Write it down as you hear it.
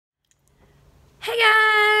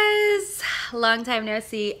long time no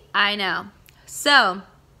see, I know. So,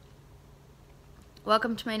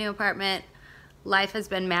 welcome to my new apartment. Life has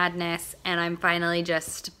been madness, and I'm finally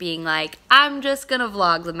just being like, I'm just gonna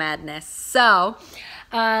vlog the madness. So,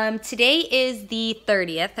 today is the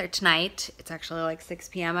 30th, or tonight. It's actually like 6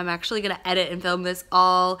 p.m. I'm actually gonna edit and film this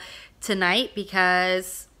all tonight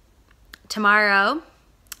because tomorrow,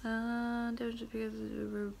 oh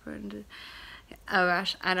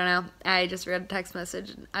gosh, I don't know. I just read a text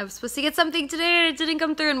message. I was supposed to get something today and it didn't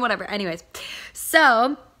come through and whatever. Anyways,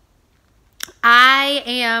 so I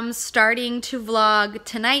am starting to vlog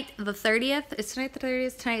tonight, the 30th. Is tonight the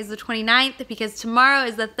 30th? Tonight is the 29th because tomorrow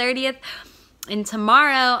is the 30th. And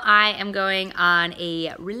tomorrow I am going on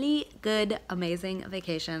a really good, amazing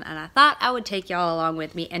vacation. And I thought I would take y'all along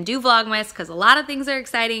with me and do Vlogmas because a lot of things are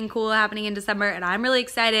exciting and cool happening in December. And I'm really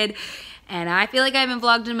excited. And I feel like I haven't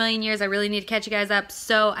vlogged in a million years. I really need to catch you guys up.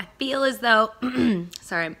 So I feel as though,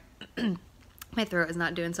 sorry, my throat is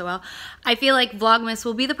not doing so well. I feel like Vlogmas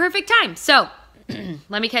will be the perfect time. So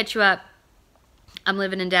let me catch you up. I'm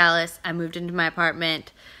living in Dallas. I moved into my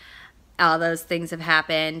apartment. All those things have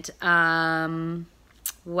happened.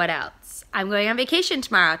 What else? I'm going on vacation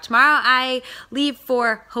tomorrow. Tomorrow I leave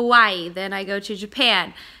for Hawaii. Then I go to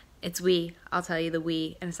Japan. It's we. I'll tell you the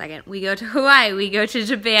we in a second. We go to Hawaii. We go to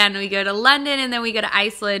Japan. We go to London. And then we go to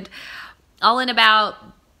Iceland. All in about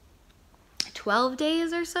 12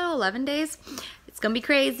 days or so. 11 days. It's going to be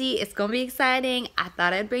crazy. It's going to be exciting. I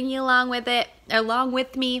thought I'd bring you along with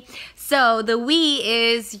me. So the we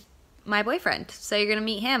is my boyfriend. So you're going to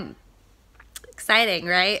meet him. Exciting,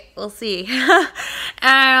 right? We'll see.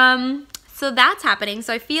 So that's happening.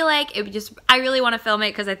 So I feel like I really want to film it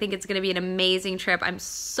because I think it's going to be an amazing trip. I'm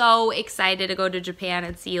so excited to go to Japan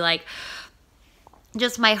and see like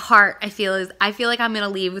just my heart. I feel like I'm going to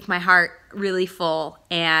leave with my heart really full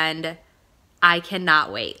and I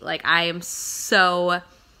cannot wait. Like I'm so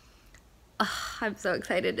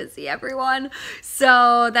excited to see everyone.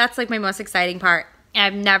 So that's like my most exciting part.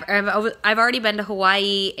 I've already been to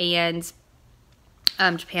Hawaii and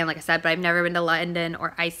Japan, like I said, but I've never been to London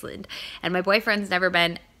or Iceland. And my boyfriend's never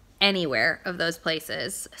been anywhere of those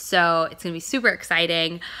places. So it's going to be super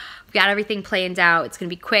exciting. We've got everything planned out. It's going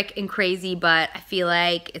to be quick and crazy, but I feel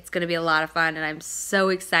like it's going to be a lot of fun and I'm so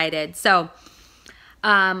excited. So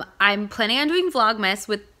I'm planning on doing Vlogmas.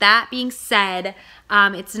 With that being said,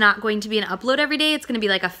 it's not going to be an upload every day. It's going to be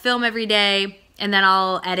like a film every day. And then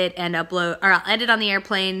I'll edit and upload, or I'll edit on the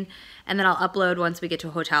airplane and then I'll upload once we get to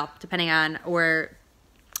a hotel, depending on, or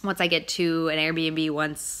once I get to an Airbnb,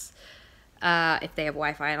 once if they have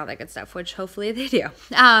Wi-Fi and all that good stuff, which hopefully they do.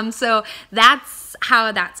 So that's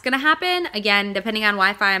how that's gonna happen. Again, depending on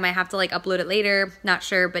Wi-Fi, I might have to like upload it later, not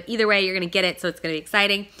sure, but either way, you're gonna get it, so it's gonna be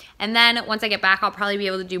exciting. And then once I get back, I'll probably be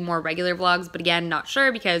able to do more regular vlogs, but again, not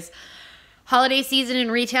sure because holiday season in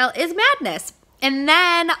retail is madness. And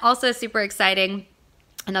then also super exciting,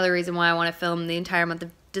 another reason why I wanna film the entire month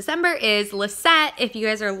of December is Lisette, if you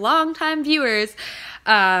guys are longtime viewers,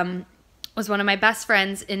 was one of my best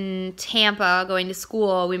friends in Tampa going to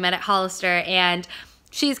school. We met at Hollister and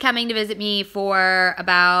she's coming to visit me for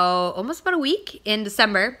almost about a week in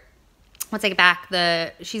December. Once I get back,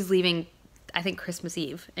 she's leaving, I think, Christmas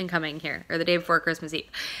Eve and coming here, or the day before Christmas Eve,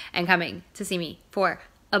 and coming to see me for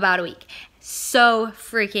about a week. So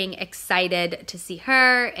freaking excited to see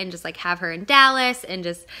her and just like have her in Dallas, and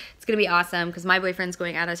just it's gonna be awesome because my boyfriend's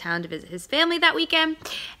going out of town to visit his family that weekend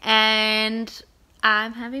and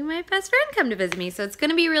I'm having my best friend come to visit me, so it's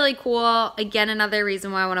gonna be really cool. Again, another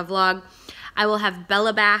reason why I want to vlog. I will have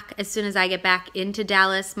Bella back as soon as I get back into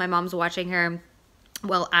Dallas. My mom's watching her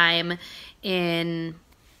while I'm on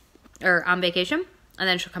vacation. And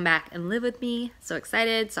then she'll come back and live with me. So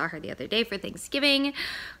excited. Saw her the other day for Thanksgiving,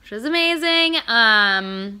 which was amazing.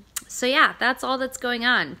 So yeah, that's all that's going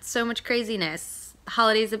on. So much craziness. The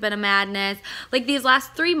holidays have been a madness. Like these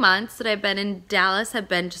last 3 months that I've been in Dallas have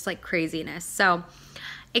been just like craziness. So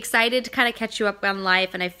excited to kind of catch you up on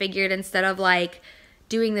life. And I figured instead of like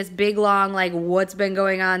doing this big long like what's been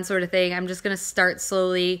going on sort of thing, I'm just going to start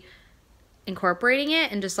slowly incorporating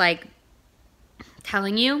it and just like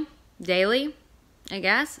telling you daily, I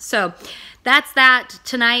guess. So that's that.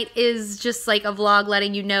 Tonight is just like a vlog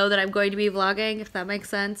letting you know that I'm going to be vlogging, if that makes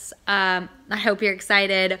sense. I hope you're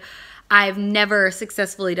excited. I've never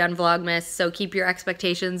successfully done Vlogmas, so keep your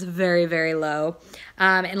expectations very, very low.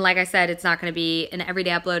 And like I said, it's not going to be an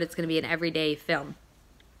everyday upload. It's going to be an everyday film.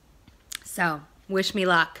 So wish me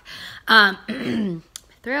luck. My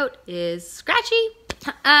throat is scratchy.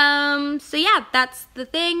 So yeah, that's the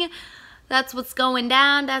thing. that's what's going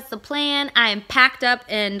down. That's the plan. I am packed up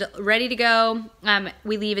and ready to go.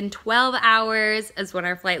 We leave in 12 hours is when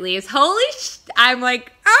our flight leaves. Holy I'm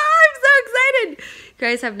like, I'm so excited. You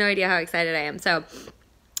guys have no idea how excited I am. So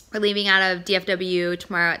we're leaving out of DFW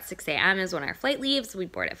tomorrow at 6 a.m. is when our flight leaves. We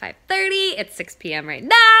board at 5:30. It's 6 p.m. right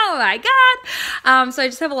now. Oh my God. So I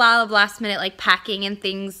just have a lot of last minute like packing and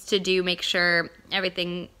things to do. Make sure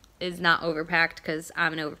everything is not overpacked because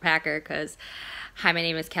I'm an overpacker because, hi, my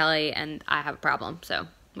name is Kelly and I have a problem. So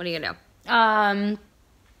what are you going to do?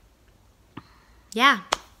 Yeah,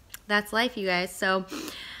 that's life, you guys. So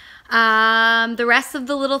the rest of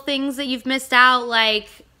the little things that you've missed out, like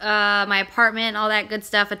my apartment, all that good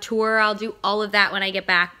stuff, a tour, I'll do all of that when I get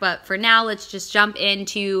back. But for now, let's just jump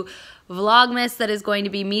into Vlogmas. That is going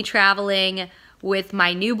to be me traveling with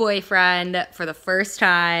my new boyfriend for the first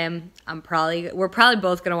time. We're probably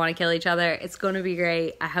both going to want to kill each other. It's going to be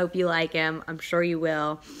great. I hope you like him. I'm sure you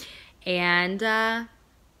will. And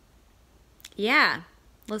yeah,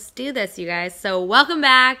 let's do this, you guys. So welcome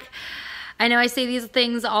back. I know I say these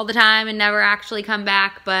things all the time and never actually come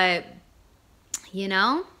back, but you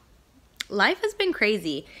know, life has been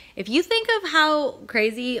crazy. If you think of how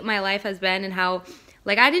crazy my life has been and how,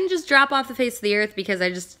 like, I didn't just drop off the face of the earth because I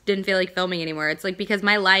just didn't feel like filming anymore. It's like because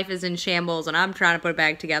my life is in shambles and I'm trying to put it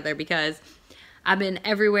back together because I've been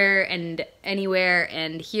everywhere and anywhere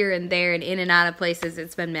and here and there and in and out of places.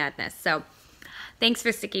 It's been madness. So thanks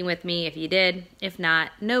for sticking with me if you did. If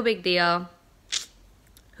not, no big deal.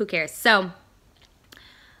 Who cares? So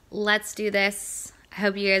let's do this. I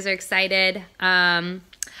hope you guys are excited. And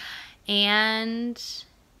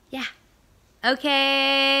yeah.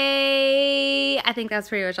 Okay. I think that's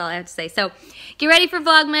pretty much all I have to say. So get ready for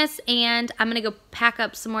Vlogmas and I'm going to go pack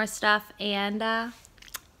up some more stuff and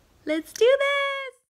let's do this.